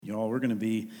Y'all, we're going to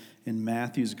be in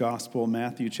Matthew's Gospel,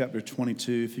 Matthew chapter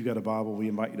 22. If you've got a Bible, we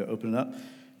invite you to open it up.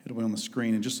 It'll be on the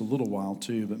screen in just a little while,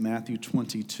 too. But Matthew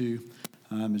 22,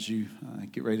 as you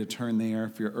get ready to turn there.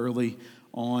 If you're early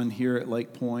on here at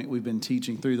Lake Point, we've been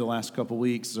teaching through the last couple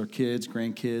weeks as our kids,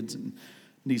 grandkids, and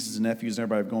nieces and nephews and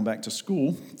everybody have gone back to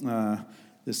school.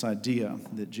 This idea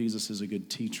that Jesus is a good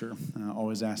teacher,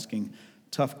 always asking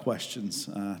tough questions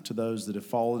to those that have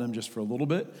followed him just for a little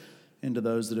bit and to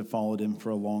those that have followed him for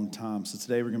a long time. So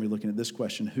today we're going to be looking at this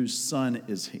question: whose son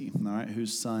is he? All right,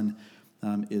 whose son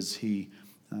is he?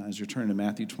 As you're turning to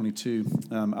Matthew 22,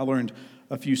 I learned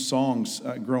a few songs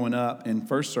growing up in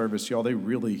first service. Y'all, they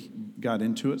really got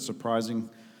into it, surprising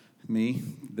me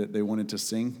that they wanted to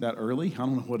sing that early. I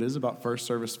don't know what it is about first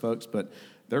service folks, but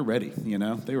they're ready, you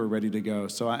know. They were ready to go.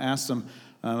 So I asked them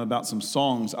about some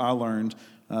songs I learned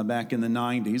back in the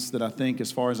 90s that I think,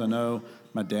 as far as I know,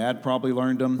 my dad probably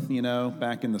learned them, you know,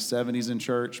 back in the 70s in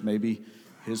church. Maybe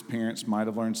his parents might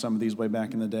have learned some of these way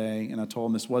back in the day. And I told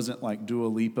him this wasn't like Dua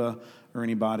Lipa or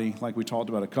anybody like we talked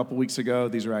about a couple weeks ago.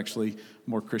 These are actually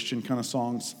more Christian kind of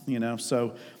songs, you know.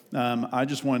 So I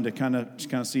just wanted to kind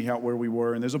of see where we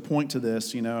were. And there's a point to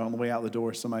this, you know. On the way out the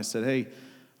door, somebody said, "Hey,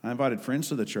 I invited friends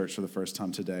to the church for the first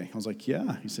time today." I was like,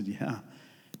 "Yeah." He said, "Yeah."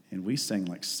 And we sang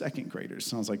like second graders.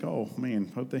 So I was like, "Oh, man,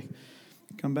 hope they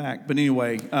come back." But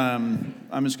anyway, I'm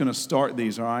just going to start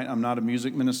these, all right? I'm not a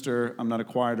music minister. I'm not a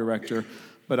choir director.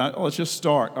 But let's just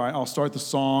start, all right? I'll start the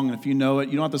song, and if you know it,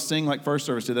 you don't have to sing like first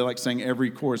service. Did they like sing every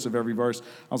chorus of every verse?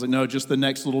 I was like, no, just the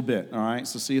next little bit, all right?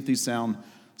 So see if these sound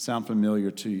familiar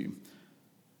to you.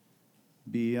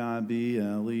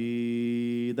 B-I-B-L-E,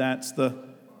 that's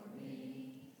the...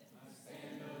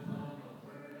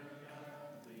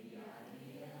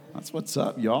 That's what's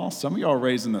up, y'all. Some of y'all are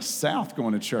raised in the South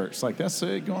going to church. Like, that's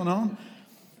it going on.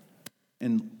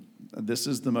 And this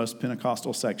is the most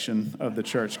Pentecostal section of the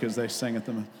church because they sing at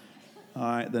them. All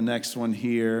right, the next one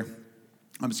here.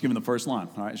 I'm just giving the first line.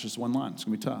 All right, it's just one line. It's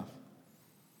going to be tough.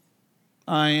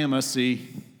 I am a C.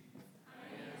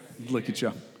 Look at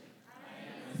you.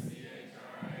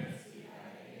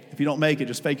 If you don't make it,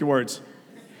 just fake your words.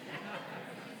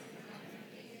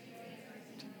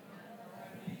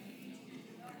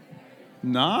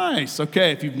 Nice.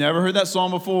 Okay, if you've never heard that song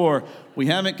before, we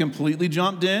haven't completely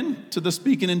jumped in to the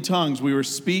speaking in tongues. We were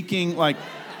speaking, like,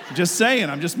 just saying,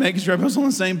 I'm just making sure everyone's on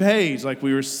the same page. Like,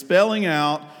 we were spelling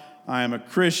out, I am a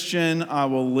Christian, I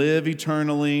will live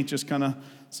eternally, just kind of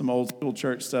some old school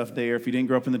church stuff there. If you didn't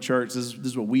grow up in the church, this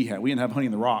is what we had. We didn't have Honey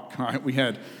in the Rock, all right? We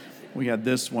had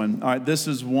this one. All right, this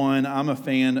is one I'm a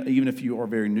fan, even if you are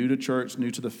very new to church,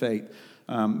 new to the faith.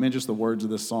 Man, just the words of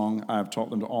this song, I've taught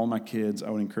them to all my kids. I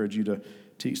would encourage you to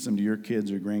teach them to your kids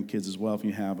or grandkids as well if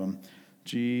you have them.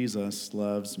 Jesus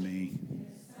loves me.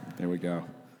 There we go.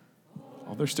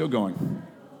 Oh, they're still going.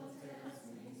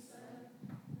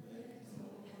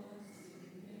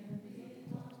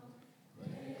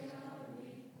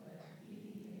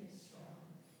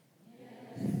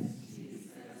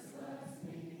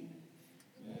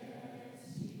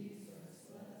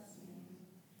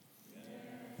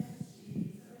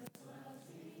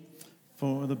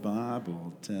 For the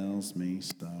Bible tells me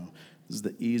so. This is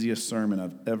the easiest sermon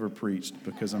I've ever preached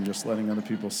because I'm just letting other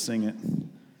people sing it.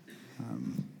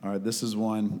 All right, this is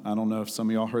one. I don't know if some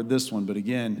of y'all heard this one, but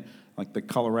again, like the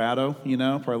Colorado, you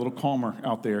know, probably a little calmer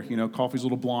out there. You know, coffee's a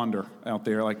little blonder out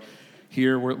there. Like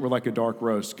here, we're like a dark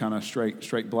roast, kind of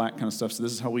straight black kind of stuff. So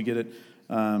this is how we get it.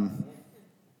 I'm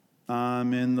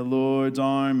in the Lord's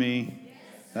army.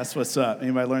 That's what's up.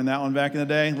 Anybody learn that one back in the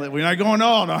day? We're not going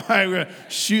on. All right, we're going to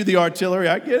shoot the artillery.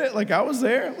 I get it. Like, I was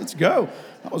there. Let's go.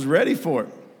 I was ready for it.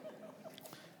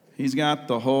 He's got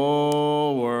the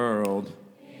whole world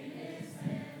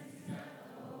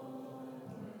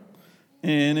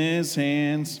in his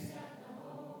hands.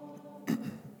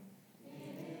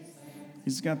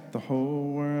 He's got the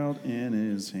whole world in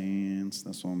his hands.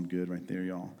 That's all I'm good right there,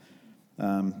 y'all.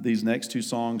 These next two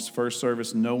songs, first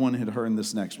service, no one had heard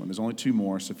this next one. There's only two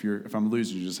more, so if I'm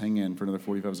losing you, just hang in for another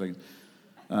 45 seconds.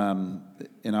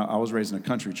 And I was raised in a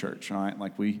country church, all right?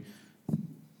 Like we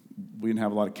didn't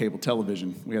have a lot of cable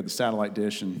television. We had the satellite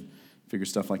dish and figure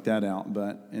stuff like that out.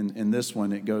 But in this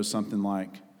one, it goes something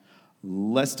like,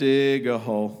 let's dig a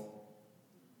hole.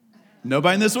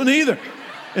 Nobody in this one either.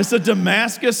 It's a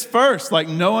Damascus first. Like,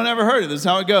 no one ever heard it. This is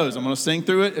how it goes. I'm going to sing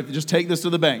through it. If you just take this to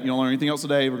the bank. You don't learn anything else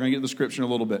today. We're going to get the scripture in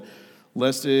a little bit.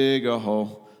 Let's dig a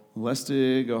hole. Let's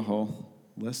dig a hole.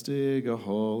 Let's dig a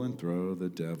hole and throw the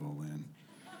devil in.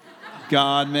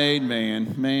 God made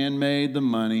man. Man made the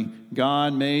money.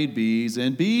 God made bees.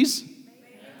 And bees?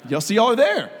 Y'all see, y'all are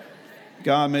there.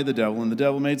 God made the devil, and the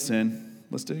devil made sin.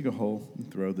 Let's dig a hole and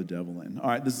throw the devil in. All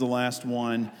right, this is the last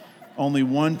one. Only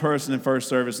one person in first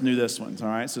service knew this one. All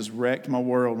right, it says, wrecked my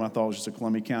world, and I thought it was just a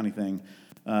Columbia County thing.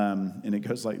 And it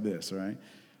goes like this, all right?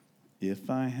 If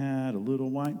I had a little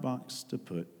white box to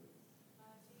put,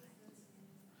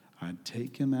 I'd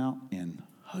take him out and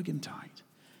hug him tight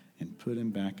and put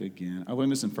him back again. I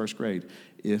learned this in first grade.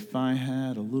 If I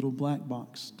had a little black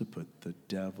box to put the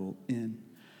devil in,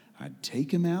 I'd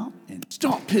take him out and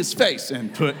stomp his face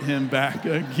and put him back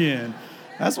again.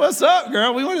 That's what's up,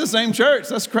 girl. We went to the same church.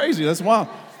 That's crazy. That's wild.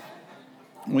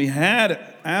 We had it.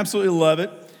 Absolutely love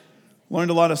it.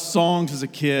 Learned a lot of songs as a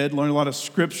kid. Learned a lot of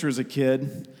scripture as a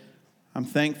kid. I'm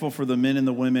thankful for the men and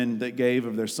the women that gave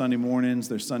of their Sunday mornings,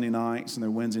 their Sunday nights, and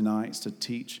their Wednesday nights to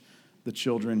teach the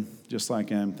children, just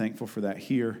like I'm thankful for that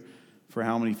here, for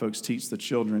how many folks teach the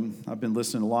children. I've been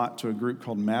listening a lot to a group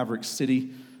called Maverick City.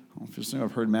 I don't know if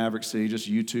you've heard Maverick City,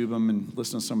 just YouTube them and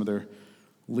listen to some of their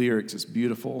lyrics. It's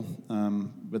beautiful.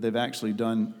 But they've actually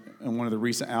done, in one of the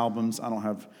recent albums, I don't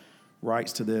have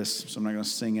rights to this, so I'm not going to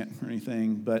sing it or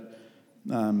anything, but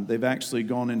they've actually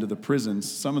gone into the prisons,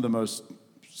 some of the most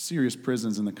serious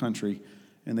prisons in the country,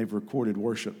 and they've recorded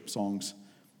worship songs.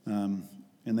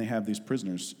 And they have these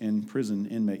prisoners in prison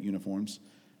inmate uniforms,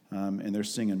 and they're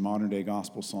singing modern-day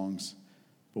gospel songs.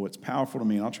 But what's powerful to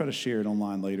me, and I'll try to share it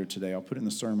online later today. I'll put it in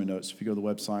the sermon notes. If you go to the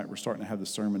website, we're starting to have the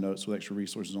sermon notes with extra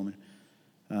resources on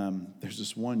there. There's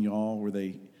this one, y'all, where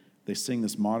they sing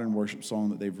this modern worship song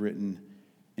that they've written,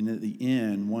 and at the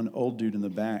end, one old dude in the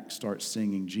back starts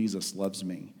singing, Jesus Loves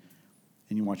Me.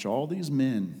 And you watch all these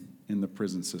men in the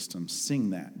prison system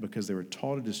sing that because they were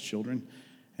taught it as children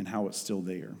and how it's still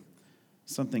there.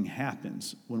 Something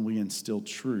happens when we instill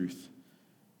truth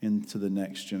into the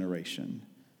next generation.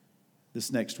 This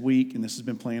next week, and this has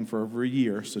been planned for over a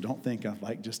year, so don't think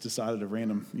I've just decided a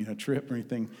random trip or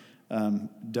anything.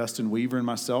 Dustin Weaver and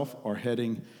myself are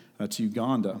heading to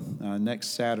Uganda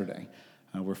next Saturday.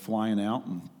 We're flying out,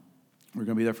 and we're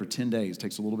going to be there for 10 days. It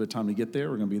takes a little bit of time to get there.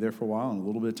 We're going to be there for a while and a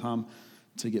little bit of time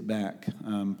to get back.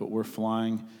 But we're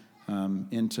flying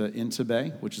into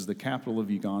Entebbe, which is the capital of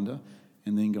Uganda,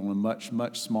 and then going a much,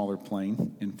 much smaller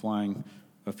plane and flying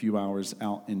a few hours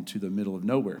out into the middle of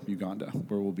nowhere, Uganda,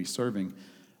 where we'll be serving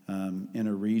in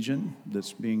a region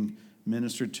that's being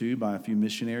ministered to by a few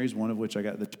missionaries, one of which I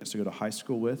got the chance to go to high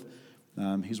school with.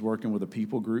 He's working with a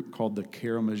people group called the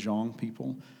Karamojong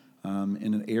people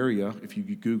in an area, if you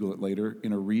Google it later,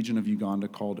 in a region of Uganda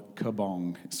called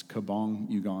Kabong. It's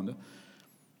Kabong, Uganda.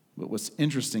 But what's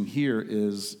interesting here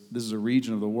is this is a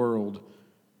region of the world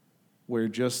where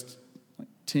just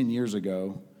 10 years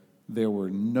ago, there were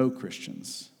no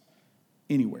Christians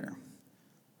anywhere.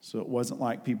 So it wasn't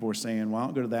like people were saying, well, I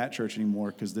don't go to that church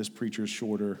anymore because this preacher is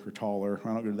shorter or taller. Or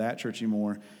I don't go to that church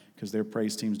anymore because their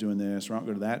praise team's doing this. Or I don't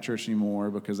go to that church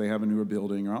anymore because they have a newer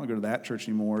building. Or I don't go to that church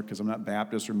anymore because I'm not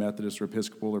Baptist or Methodist or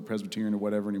Episcopal or Presbyterian or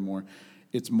whatever anymore.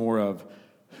 It's more of,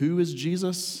 who is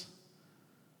Jesus?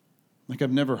 Like,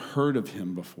 I've never heard of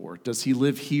him before. Does he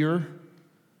live here?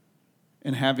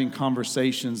 And having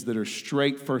conversations that are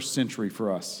straight first century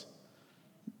for us.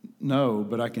 No,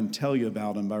 but I can tell you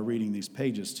about him by reading these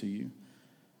pages to you.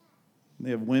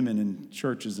 They have women in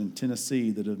churches in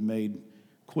Tennessee that have made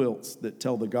quilts that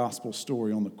tell the gospel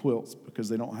story on the quilts because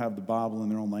they don't have the Bible in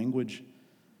their own language.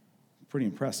 Pretty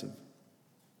impressive.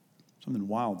 Something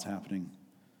wild's happening.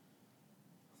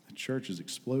 The church is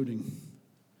exploding.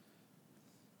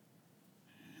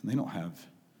 And they don't have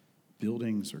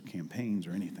buildings or campaigns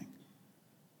or anything.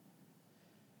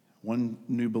 One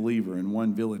new believer in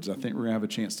one village I think we're going to have a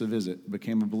chance to visit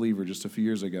became a believer just a few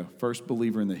years ago. First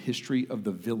believer in the history of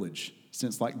the village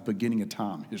since beginning of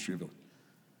time, history of village.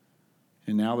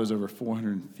 And now there's over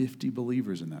 450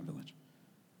 believers in that village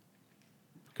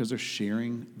because they're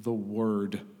sharing the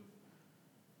word.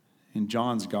 In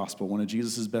John's gospel, one of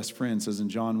Jesus' best friends says in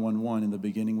John 1:1, in the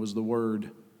beginning was the Word,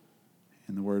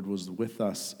 and the Word was with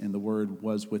us, and the Word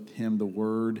was with him. The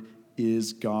Word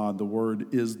is God. The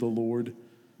Word is the Lord.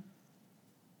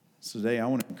 So today I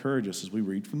want to encourage us as we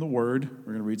read from the Word.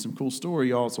 We're going to read some cool story,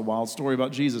 y'all. It's a wild story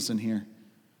about Jesus in here.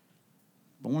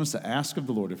 But I want us to ask of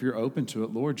the Lord, if you're open to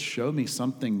it, Lord, show me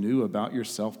something new about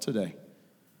yourself today.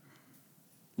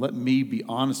 Let me be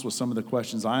honest with some of the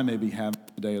questions I may be having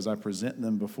today as I present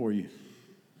them before you.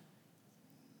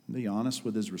 Be honest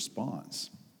with his response.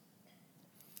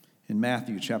 In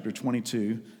Matthew chapter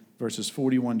 22, verses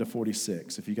 41 to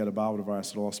 46. If you got a Bible device,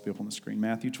 it'll also be up on the screen.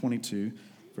 Matthew 22,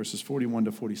 verses 41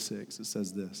 to 46. It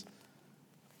says this.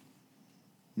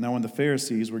 Now when the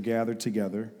Pharisees were gathered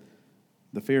together,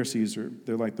 the Pharisees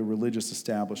they're like the religious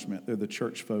establishment. They're the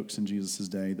church folks in Jesus'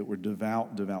 day that were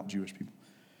devout Jewish people.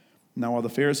 Now, while the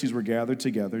Pharisees were gathered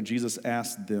together, Jesus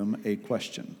asked them a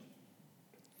question,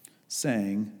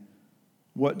 saying,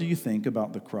 "What do you think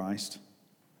about the Christ?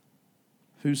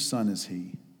 Whose son is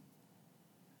he?"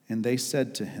 And they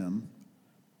said to him,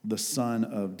 "The son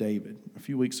of David." A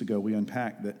few weeks ago, we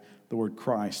unpacked that the word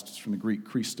Christ is from the Greek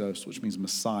Christos, which means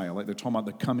Messiah. Like they're talking about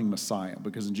the coming Messiah,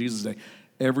 because in Jesus' day,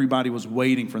 everybody was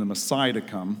waiting for the Messiah to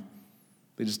come.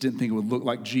 They just didn't think it would look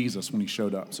like Jesus when he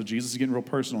showed up. So Jesus is getting real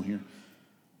personal here.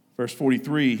 Verse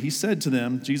 43,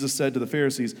 Jesus said to the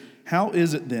Pharisees, "How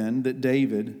is it then that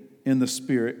David in the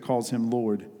Spirit calls him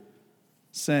Lord,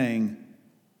 saying,"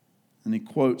 and he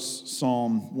quotes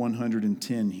Psalm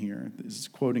 110 here. This is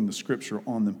quoting the scripture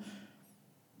on them.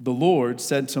 "The Lord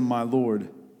said to my Lord,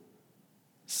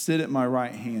 sit at my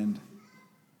right hand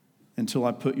until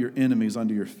I put your enemies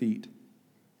under your feet.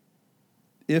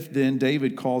 If then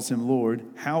David calls him Lord,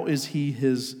 how is he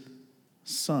his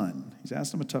son?" He's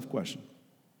asked him a tough question.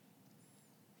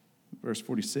 Verse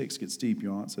 46 gets deep,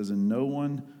 y'all. It says, "And no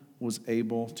one was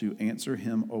able to answer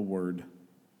him a word,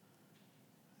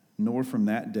 nor from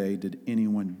that day did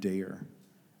anyone dare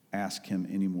ask him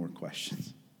any more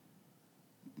questions."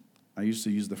 I used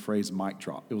to use the phrase mic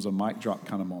drop. It was a mic drop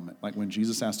kind of moment, like when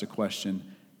Jesus asked a question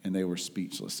and they were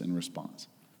speechless in response.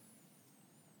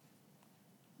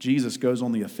 Jesus goes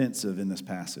on the offensive in this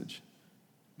passage,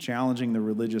 challenging the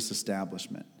religious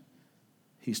establishment.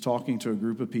 He's talking to a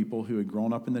group of people who had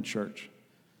grown up in the church.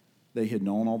 They had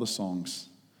known all the songs.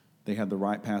 They had the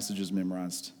right passages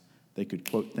memorized. They could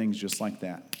quote things just like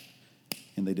that.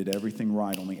 And they did everything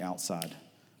right on the outside.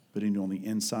 But on the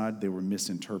inside, they were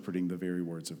misinterpreting the very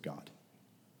words of God.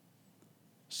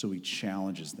 So he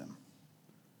challenges them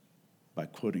by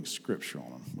quoting scripture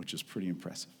on them, which is pretty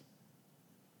impressive.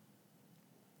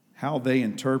 How they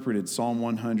interpreted Psalm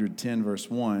 110, verse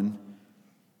 1,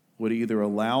 would either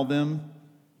allow them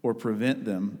or prevent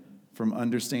them from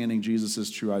understanding Jesus'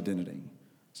 true identity.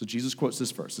 So Jesus quotes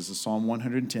this verse. This is Psalm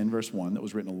 110, verse 1, that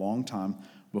was written a long time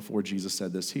before Jesus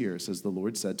said this here. It says, "The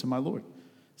Lord said to my Lord,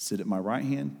 sit at my right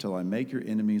hand till I make your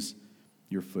enemies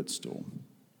your footstool."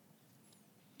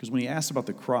 Because when he asked about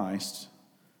the Christ,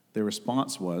 their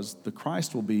response was, the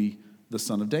Christ will be the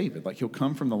son of David. Like he'll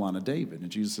come from the line of David.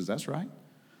 And Jesus says, that's right.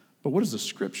 But what does the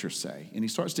scripture say? And he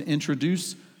starts to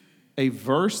introduce a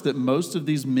verse that most of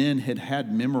these men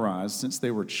had memorized since they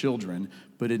were children,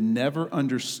 but had never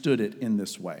understood it in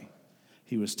this way.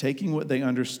 He was taking what they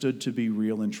understood to be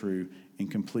real and true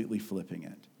and completely flipping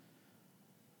it.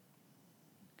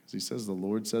 Because he says, "The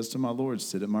Lord says to my Lord,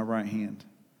 sit at my right hand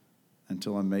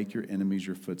until I make your enemies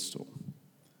your footstool."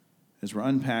 As we're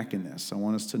unpacking this, I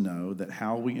want us to know that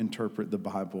how we interpret the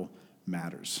Bible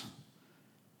matters.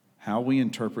 How we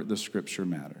interpret the scripture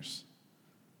matters.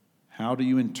 How do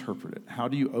you interpret it? How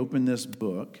do you open this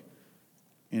book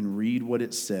and read what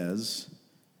it says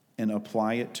and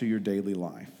apply it to your daily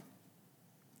life?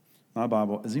 My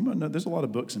Bible, does anybody know, there's a lot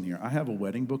of books in here. I have a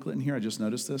wedding booklet in here. I just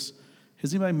noticed this.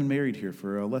 Has anybody been married here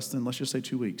for less than, let's just say,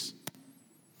 2 weeks?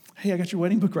 Hey, I got your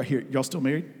wedding book right here. Y'all still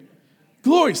married?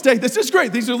 Glory, stay. This is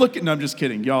great. These are looking. No, I'm just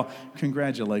kidding. Y'all,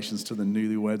 congratulations to the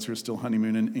newlyweds who are still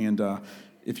honeymooning. And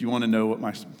if you want to know what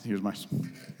here's my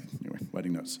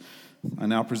wedding notes. I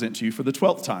now present to you for the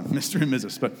 12th time, Mr. and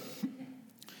Mrs. But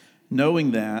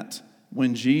knowing that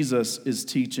when Jesus is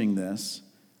teaching this,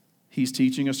 he's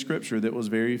teaching a scripture that was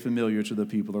very familiar to the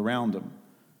people around him.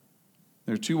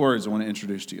 There are 2 words I want to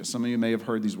introduce to you. Some of you may have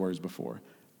heard these words before.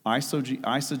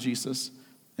 Eisegesis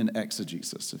and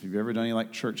exegesis. If you've ever done any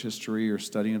like church history or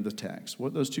studying of the text,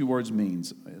 what those 2 words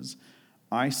means is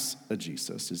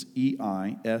eisegesis is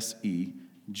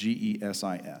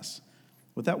Eisegesis.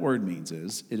 What that word means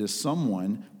is it is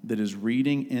someone that is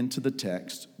reading into the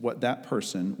text what that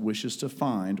person wishes to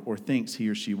find or thinks he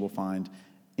or she will find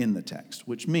in the text,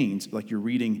 which means like you're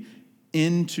reading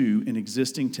into an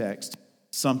existing text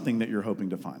something that you're hoping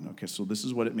to find. Okay, so this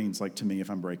is what it means like to me if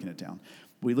I'm breaking it down.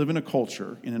 We live in a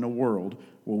culture and in a world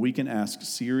where we can ask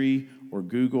Siri or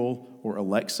Google or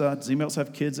Alexa. Does anybody else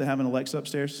have kids that have an Alexa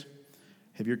upstairs?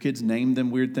 Have your kids named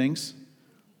them weird things?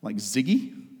 Like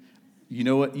Ziggy? You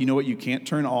know what you can't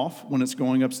turn off when it's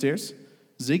going upstairs?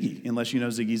 Ziggy, unless you know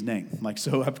Ziggy's name. Like,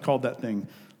 so I've called that thing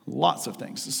lots of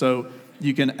things. So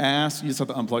you can ask, you just have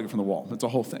to unplug it from the wall. It's a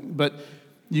whole thing. But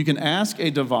you can ask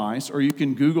a device, or you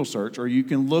can Google search, or you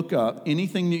can look up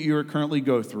anything that you are currently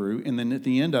go through, and then at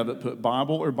the end of it, put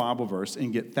Bible or Bible verse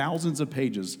and get thousands of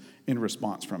pages in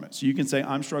response from it. So you can say,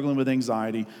 I'm struggling with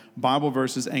anxiety, Bible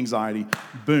verses, anxiety,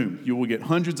 boom. You will get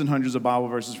hundreds and hundreds of Bible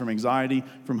verses from anxiety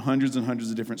from hundreds and hundreds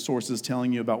of different sources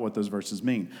telling you about what those verses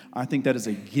mean. I think that is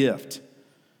a gift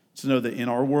to know that in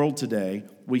our world today,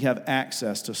 we have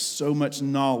access to so much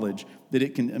knowledge that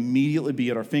it can immediately be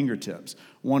at our fingertips.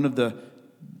 One of the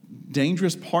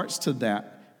dangerous parts to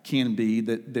that can be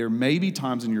that there may be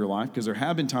times in your life, because there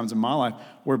have been times in my life,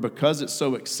 where because it's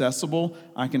so accessible,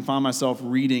 I can find myself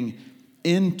reading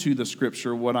into the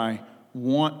Scripture what I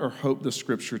want or hope the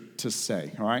Scripture to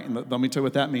say, all right? And let me tell you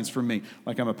what that means for me.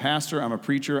 Like, I'm a pastor, I'm a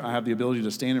preacher, I have the ability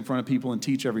to stand in front of people and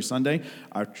teach every Sunday.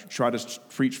 I try to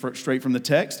preach straight from the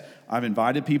text. I've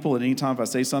invited people at any time if I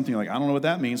say something like, I don't know what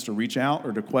that means, to reach out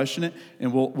or to question it,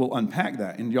 and we'll unpack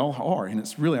that, and y'all are, and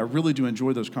I really do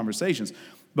enjoy those conversations.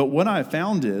 But what I have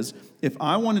found is, if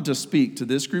I wanted to speak to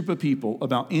this group of people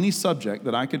about any subject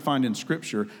that I could find in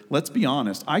Scripture, let's be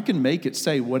honest, I can make it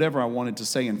say whatever I wanted to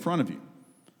say in front of you.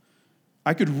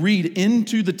 I could read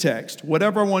into the text,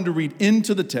 whatever I wanted to read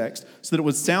into the text, so that it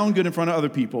would sound good in front of other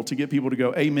people to get people to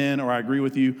go, amen, or I agree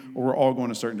with you, or we're all going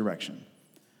a certain direction.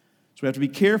 So we have to be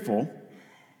careful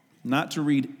not to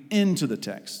read into the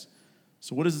text.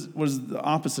 So what is the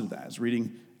opposite of that? It's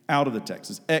reading out of the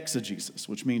text. It's exegesis,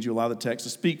 which means you allow the text to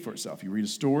speak for itself. You read a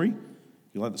story,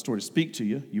 you allow the story to speak to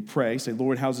you. You pray, say,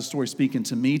 Lord, how's the story speaking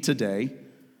to me today?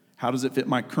 How does it fit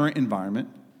my current environment?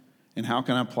 And how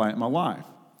can I apply it in my life?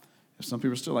 Some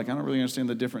people are still like, I don't really understand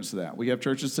the difference to that. We have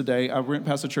churches today. I went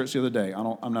past a church the other day.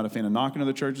 I'm not a fan of knocking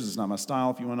other churches. It's not my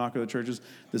style. If you want to knock other churches,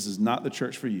 this is not the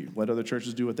church for you. Let other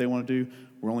churches do what they want to do.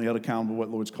 We're only held accountable to what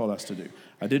the Lord's called us to do.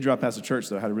 I did drive past a church,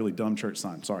 though. I had a really dumb church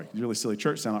sign. Sorry. A really silly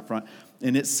church sign up front.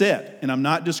 And it said, and I'm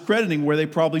not discrediting where they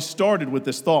probably started with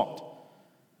this thought,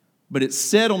 but it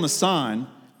said on the sign,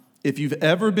 if you've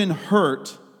ever been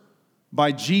hurt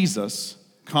by Jesus,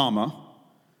 comma,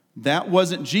 that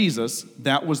wasn't Jesus,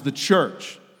 that was the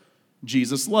church.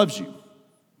 Jesus loves you,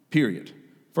 period.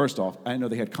 First off, I didn't know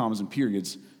they had commas and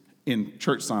periods in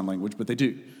church sign language, but they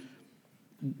do.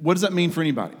 What does that mean for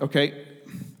anybody? Okay,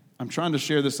 I'm trying to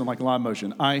share this in like live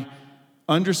motion. I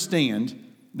understand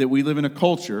that we live in a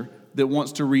culture that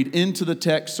wants to read into the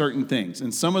text certain things,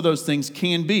 and some of those things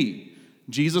can be,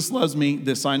 Jesus loves me,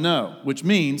 this I know, which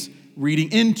means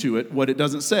reading into it what it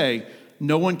doesn't say.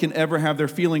 No one can ever have their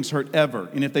feelings hurt ever.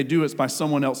 And if they do, it's by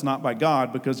someone else, not by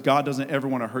God, because God doesn't ever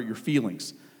want to hurt your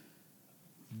feelings.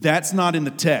 That's not in the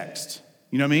text.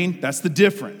 You know what I mean? That's the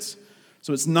difference.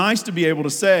 So it's nice to be able to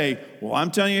say, well,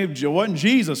 I'm telling you, it wasn't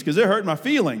Jesus because it hurt my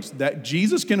feelings. That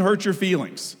Jesus can hurt your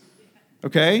feelings.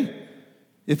 Okay?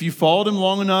 If you followed him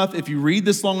long enough, if you read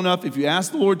this long enough, if you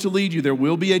ask the Lord to lead you, there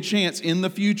will be a chance in the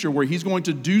future where he's going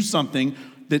to do something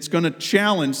that's going to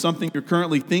challenge something you're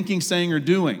currently thinking, saying, or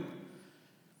doing.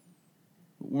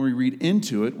 When we read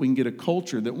into it, we can get a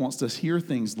culture that wants to hear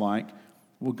things like,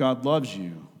 well, God loves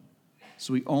you,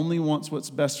 so he only wants what's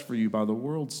best for you by the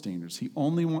world's standards. He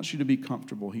only wants you to be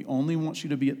comfortable. He only wants you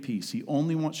to be at peace. He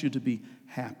only wants you to be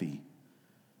happy,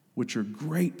 which are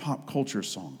great pop culture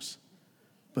songs,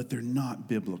 but they're not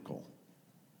biblical.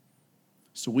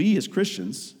 So we as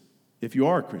Christians, if you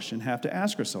are a Christian, have to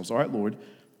ask ourselves, all right, Lord,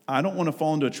 I don't want to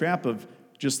fall into a trap of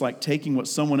just like taking what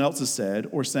someone else has said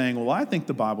or saying, well, I think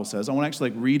the Bible says. I want to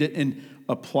actually like read it and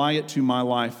apply it to my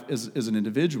life as an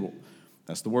individual.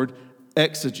 That's the word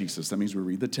exegesis. That means we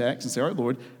read the text and say, all right,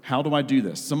 Lord, how do I do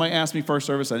this? Somebody asked me first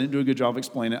service. I didn't do a good job of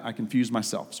explaining it. I confused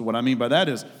myself. So what I mean by that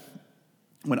is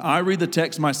when I read the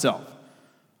text myself,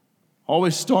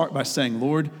 always start by saying,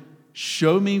 Lord,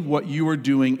 show me what you are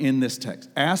doing in this text.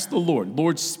 Ask the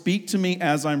Lord, speak to me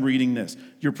as I'm reading this.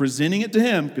 You're presenting it to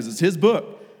him because it's his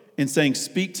book. And saying,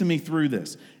 speak to me through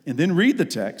this. And then read the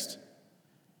text.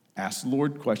 Ask the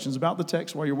Lord questions about the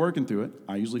text while you're working through it.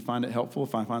 I usually find it helpful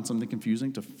if I find something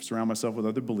confusing to surround myself with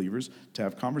other believers, to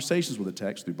have conversations with the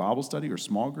text through Bible study or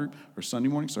small group or Sunday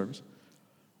morning service.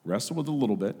 Wrestle with it a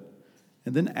little bit.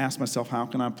 And then ask myself, how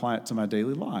can I apply it to my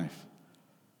daily life?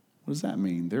 What does that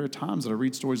mean? There are times that I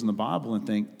read stories in the Bible and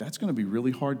think, that's going to be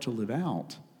really hard to live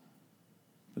out.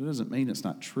 But it doesn't mean it's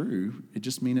not true. It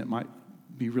just means it might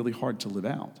be really hard to live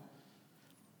out.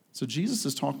 So Jesus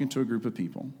is talking to a group of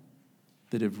people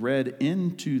that have read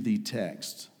into the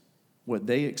text what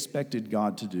they expected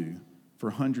God to do for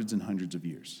hundreds and hundreds of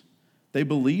years. They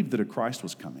believed that a Christ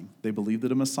was coming. They believed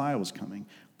that a Messiah was coming.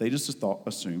 They just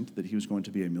assumed that he was going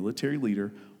to be a military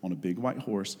leader on a big white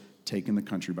horse taking the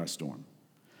country by storm.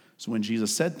 So when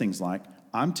Jesus said things like,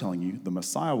 I'm telling you, the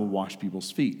Messiah will wash people's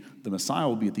feet. The Messiah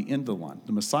will be at the end of the line.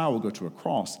 The Messiah will go to a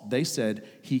cross. They said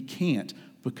he can't,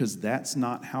 because that's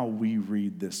not how we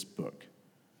read this book.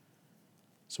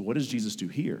 So what does Jesus do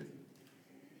here?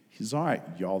 He says, all right,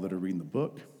 y'all that are reading the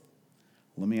book,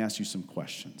 let me ask you some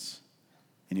questions.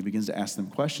 And he begins to ask them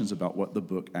questions about what the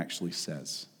book actually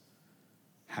says.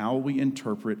 How we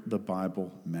interpret the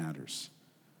Bible matters.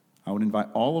 I would invite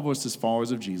all of us as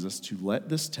followers of Jesus to let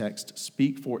this text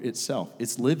speak for itself.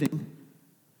 It's living.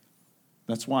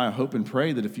 That's why I hope and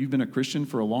pray that if you've been a Christian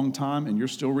for a long time and you're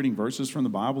still reading verses from the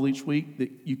Bible each week, that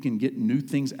you can get new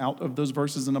things out of those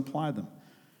verses and apply them.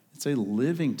 It's a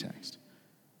living text.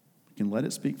 You can let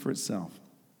it speak for itself.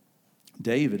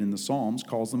 David in the Psalms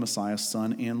calls the Messiah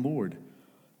Son and Lord,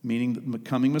 meaning that the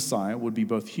coming Messiah would be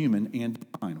both human and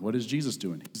divine. What is Jesus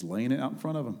doing? He's laying it out in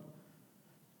front of him.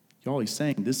 Y'all, he's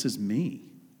saying, this is me.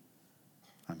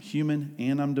 I'm human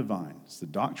and I'm divine. It's the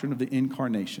doctrine of the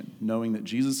incarnation, knowing that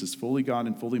Jesus is fully God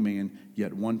and fully man,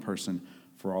 yet one person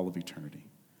for all of eternity.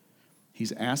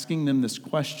 He's asking them this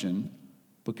question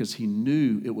because he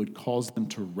knew it would cause them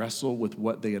to wrestle with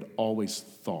what they had always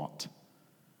thought.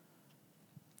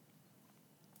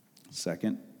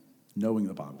 Second, knowing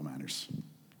the Bible matters,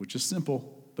 which is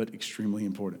simple but extremely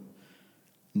important.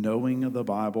 Knowing the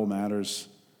Bible matters.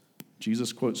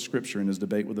 Jesus quotes Scripture in his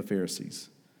debate with the Pharisees.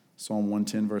 Psalm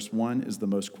 110, verse 1 is the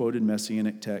most quoted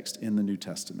messianic text in the New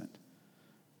Testament.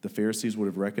 The Pharisees would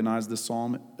have recognized this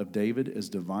psalm of David as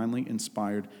divinely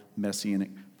inspired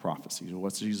messianic prophecy. So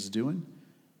what's Jesus doing?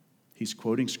 He's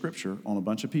quoting Scripture on a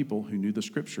bunch of people who knew the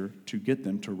Scripture to get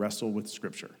them to wrestle with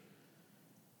Scripture.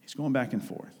 He's going back and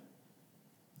forth.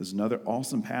 There's another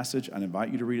awesome passage. I'd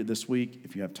invite you to read it this week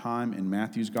if you have time in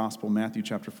Matthew's Gospel, Matthew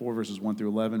chapter 4, verses 1 through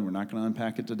 11. We're not going to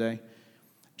unpack it today.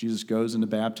 Jesus goes into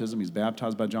baptism. He's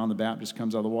baptized by John the Baptist,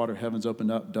 comes out of the water, heaven's opened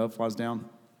up, dove flies down,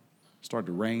 started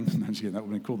to rain. That would have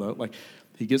been cool, though. Like,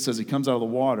 he comes out of the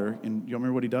water, and you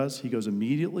remember what he does? He goes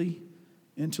immediately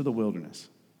into the wilderness.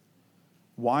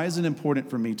 Why is it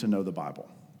important for me to know the Bible?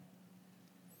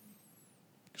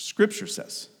 Scripture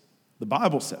says, the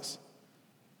Bible says,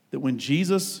 that when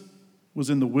Jesus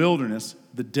was in the wilderness,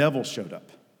 the devil showed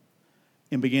up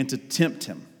and began to tempt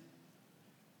him.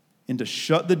 And to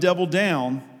shut the devil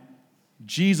down,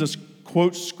 Jesus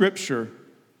quotes Scripture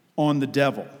on the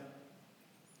devil.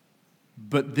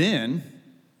 But then,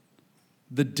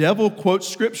 the devil quotes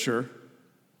Scripture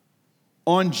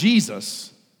on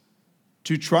Jesus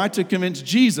to try to convince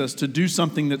Jesus to do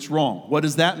something that's wrong. What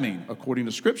does that mean? According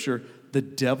to Scripture, the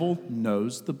devil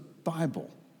knows the Bible.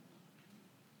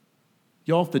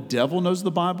 Y'all, if the devil knows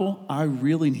the Bible, I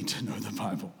really need to know the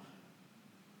Bible.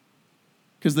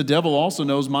 Because the devil also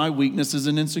knows my weaknesses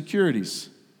and insecurities.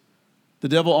 The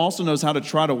devil also knows how to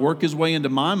try to work his way into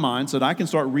my mind so that I can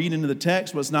start reading into the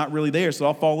text what's not really there. So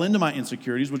I'll fall into my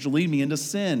insecurities, which will lead me into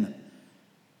sin.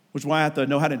 Which is why I have to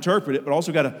know how to interpret it, but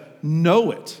also got to know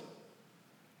it.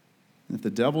 And if the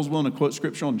devil's willing to quote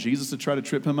Scripture on Jesus to try to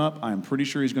trip him up, I am pretty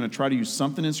sure he's going to try to use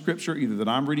something in Scripture, either that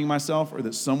I'm reading myself or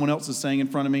that someone else is saying in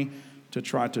front of me, to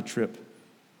try to trip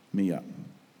me up.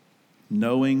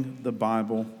 Knowing the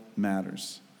Bible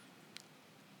matters.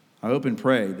 I hope and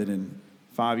pray that in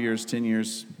 5 years, 10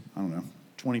 years,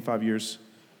 25 years,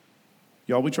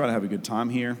 y'all, we try to have a good time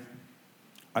here.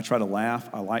 I try to laugh.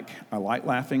 I like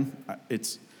laughing.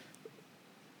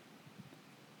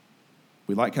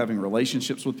 We like having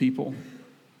relationships with people.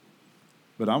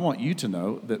 But I want you to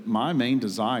know that my main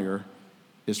desire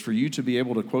is for you to be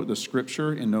able to quote the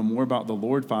Scripture and know more about the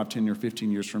Lord 5, 10, or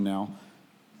 15 years from now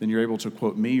than you're able to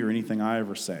quote me or anything I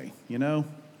ever say. You know,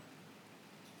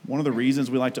 one of the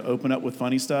reasons we like to open up with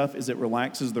funny stuff is it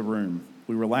relaxes the room.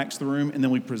 We relax the room, and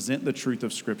then we present the truth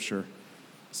of Scripture.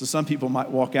 So some people might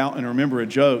walk out and remember a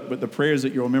joke, but the prayer is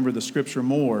that you'll remember the Scripture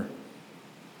more.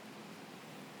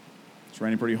 It's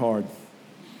raining pretty hard.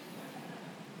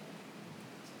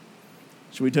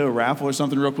 Should we do a raffle or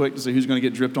something real quick to see who's going to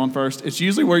get dripped on first? It's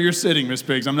usually where you're sitting, Miss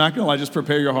Biggs. I'm not going to lie. Just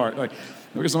prepare your heart. Like,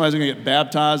 look at somebody's going to get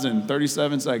baptized in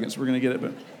 37 seconds. We're going to get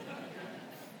it.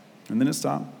 And then it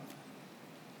stopped.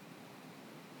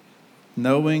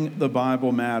 Knowing the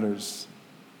Bible matters.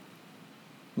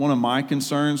 One of my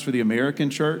concerns for the American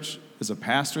church, as a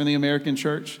pastor in the American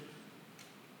church,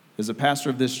 as a pastor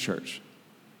of this church,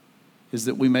 is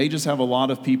that we may just have a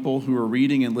lot of people who are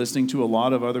reading and listening to a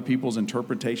lot of other people's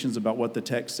interpretations about what the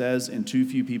text says and too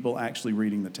few people actually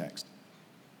reading the text.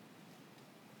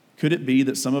 Could it be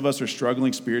that some of us are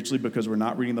struggling spiritually because we're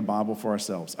not reading the Bible for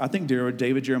ourselves? I think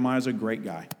David Jeremiah is a great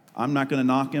guy. I'm not going to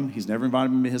knock him. He's never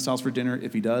invited me to his house for dinner.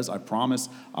 If he does, I promise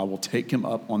I will take him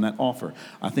up on that offer.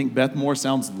 I think Beth Moore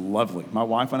sounds lovely. My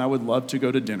wife and I would love to go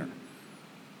to dinner.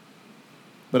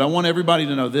 But I want everybody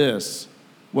to know this.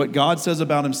 What God says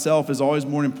about himself is always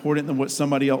more important than what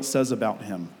somebody else says about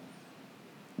him.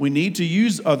 We need to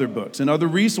use other books and other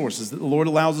resources that the Lord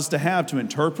allows us to have to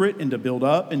interpret and to build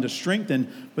up and to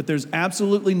strengthen. But there's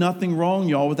absolutely nothing wrong,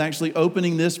 y'all, with actually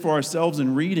opening this for ourselves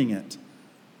and reading it.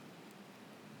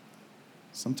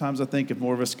 Sometimes I think if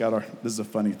more of us got this is a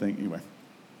funny thing. Anyway,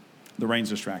 the rain's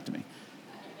distracting me.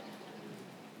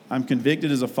 I'm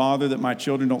convicted as a father that my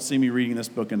children don't see me reading this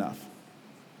book enough.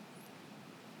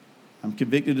 I'm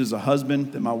convicted as a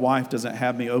husband that my wife doesn't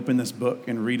have me open this book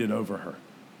and read it over her.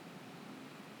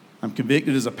 I'm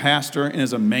convicted as a pastor and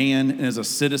as a man and as a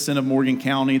citizen of Morgan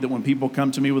County that when people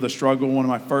come to me with a struggle, one of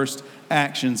my first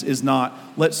actions is not,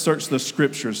 let's search the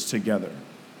scriptures together.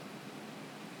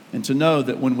 And to know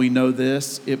that when we know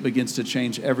this, it begins to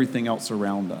change everything else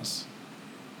around us.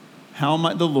 How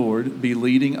might the Lord be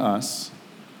leading us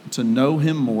to know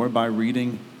him more by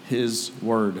reading his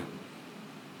word?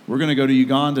 We're going to go to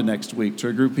Uganda next week to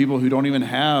a group of people who don't even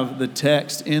have the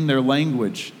text in their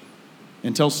language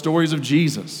and tell stories of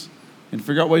Jesus and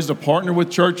figure out ways to partner with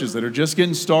churches that are just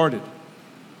getting started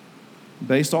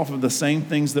based off of the same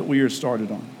things that we are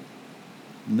started on.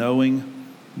 Knowing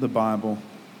the Bible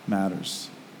matters.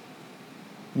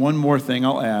 One more thing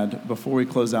I'll add before we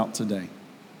close out today.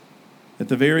 At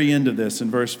the very end of this,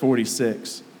 in verse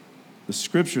 46, the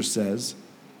scripture says,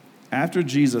 after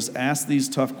Jesus asked these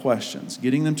tough questions,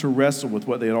 getting them to wrestle with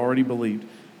what they had already believed,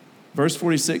 verse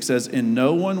 46 says, and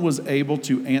no one was able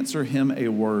to answer him a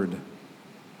word,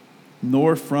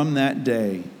 nor from that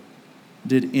day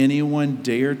did anyone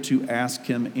dare to ask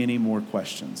him any more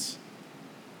questions.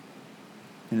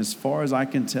 And as far as I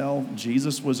can tell,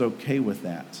 Jesus was okay with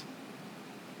that.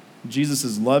 Jesus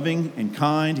is loving and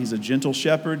kind. He's a gentle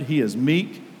shepherd. He is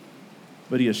meek,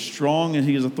 but he is strong and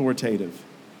he is authoritative,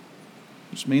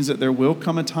 which means that there will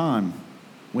come a time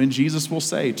when Jesus will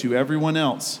say to everyone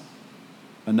else,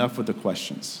 enough with the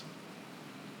questions.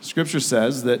 Scripture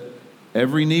says that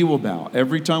every knee will bow,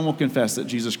 every tongue will confess that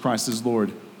Jesus Christ is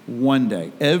Lord one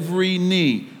day. Every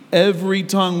knee, every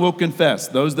tongue will confess.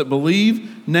 Those that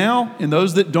believe now and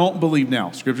those that don't believe now.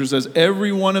 Scripture says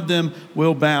every one of them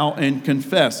will bow and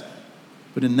confess.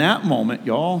 But in that moment,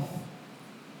 y'all,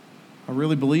 I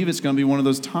really believe it's going to be one of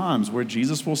those times where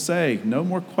Jesus will say, no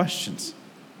more questions.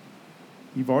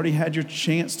 You've already had your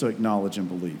chance to acknowledge and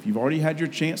believe. You've already had your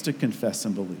chance to confess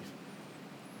and believe.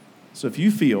 So if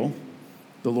you feel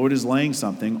the Lord is laying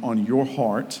something on your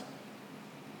heart,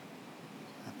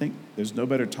 I think there's no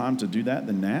better time to do that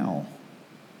than now.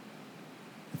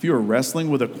 If you are wrestling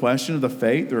with a question of the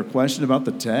faith or a question about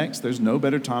the text, there's no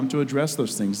better time to address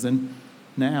those things than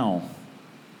now.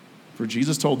 For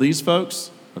Jesus told these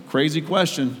folks a crazy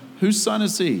question, whose son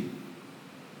is he?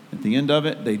 At the end of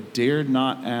it, they dared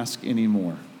not ask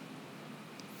anymore.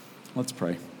 Let's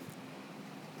pray.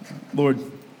 Lord,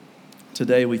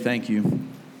 today we thank you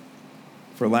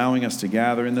for allowing us to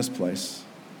gather in this place.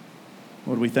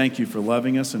 Lord, we thank you for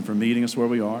loving us and for meeting us where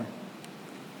we are.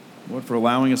 Lord, for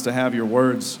allowing us to have your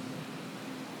words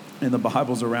in the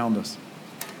Bibles around us.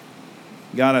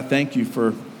 God, I thank you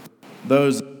for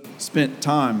those who spent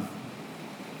time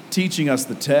teaching us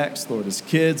the text, Lord, as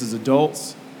kids, as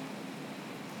adults.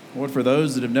 Lord, for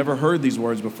those that have never heard these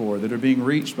words before, that are being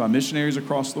reached by missionaries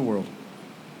across the world.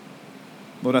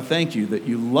 Lord, I thank you that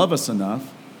you love us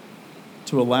enough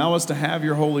to allow us to have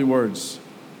your holy words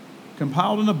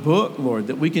compiled in a book, Lord,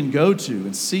 that we can go to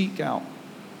and seek out.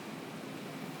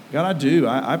 God, I do.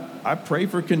 I pray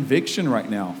for conviction right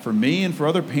now for me and for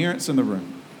other parents in the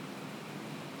room.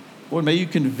 Lord, may you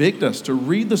convict us to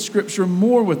read the scripture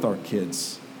more with our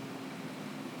kids.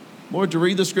 Lord, to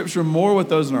read the scripture more with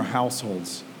those in our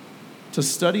households, to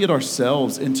study it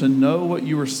ourselves and to know what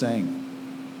you are saying.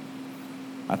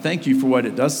 I thank you for what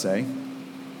it does say,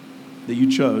 that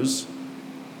you chose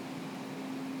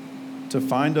to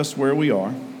find us where we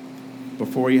are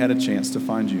before you had a chance to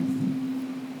find you.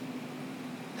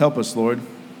 Help us, Lord,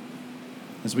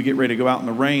 as we get ready to go out in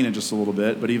the rain in just a little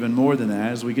bit, but even more than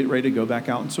that, as we get ready to go back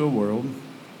out into a world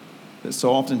that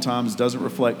so oftentimes doesn't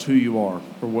reflect who you are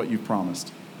or what you've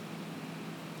promised.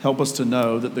 Help us to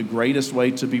know that the greatest way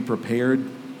to be prepared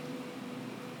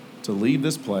to leave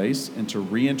this place and to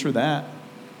re-enter that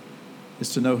is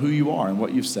to know who you are and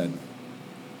what you've said.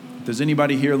 If there's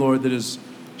anybody here, Lord, that is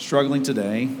struggling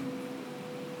today,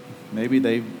 maybe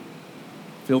they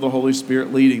feel the Holy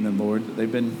Spirit leading them, Lord, that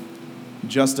they've been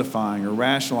justifying or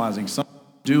rationalizing something,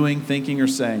 doing, thinking, or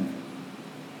saying.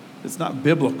 It's not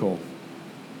biblical.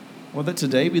 Well, that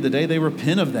today be the day they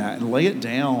repent of that and lay it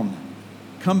down.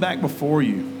 Come back before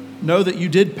you. Know that you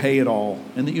did pay it all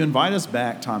and that you invite us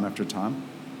back time after time.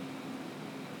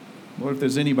 Lord, if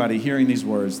there's anybody hearing these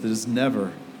words that has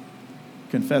never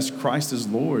confessed Christ as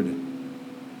Lord,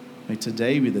 may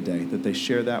today be the day that they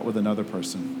share that with another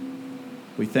person.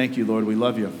 We thank you, Lord. We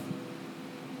love you.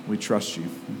 We trust you.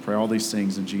 We pray all these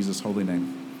things in Jesus' holy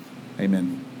name.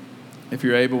 Amen. If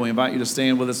you're able, we invite you to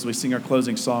stand with us as we sing our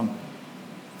closing song.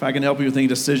 If I can help you with any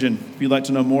decision, if you'd like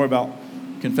to know more about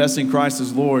confessing Christ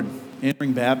as Lord,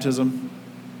 entering baptism,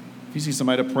 if you see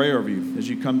somebody to pray over you as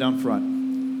you come down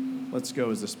front, let's go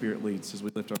as the Spirit leads as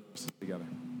we lift our voices together.